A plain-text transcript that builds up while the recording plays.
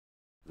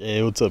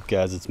Hey, what's up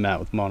guys? It's Matt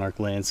with Monarch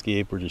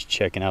Landscape. We're just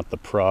checking out the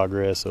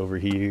progress over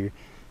here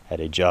at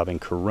a job in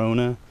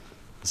Corona.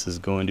 This is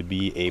going to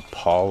be a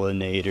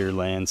pollinator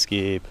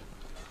landscape.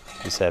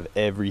 Just have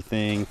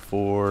everything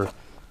for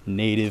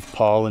native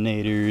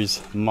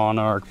pollinators,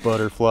 monarch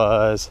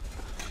butterflies,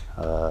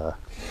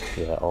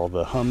 yeah, all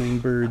the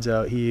hummingbirds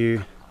out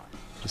here.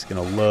 Just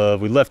gonna love.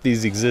 We left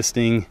these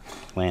existing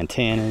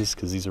lantanas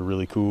because these are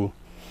really cool,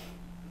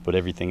 but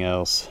everything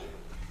else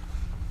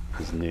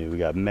is new. We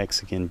got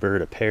Mexican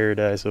bird of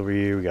paradise over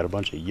here. We got a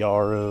bunch of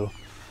yarrow,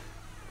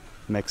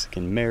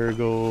 Mexican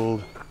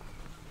marigold,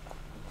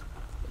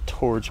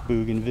 torch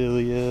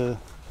bougainvillea.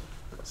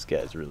 This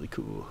guy's really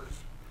cool.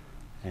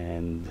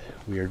 And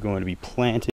we are going to be planting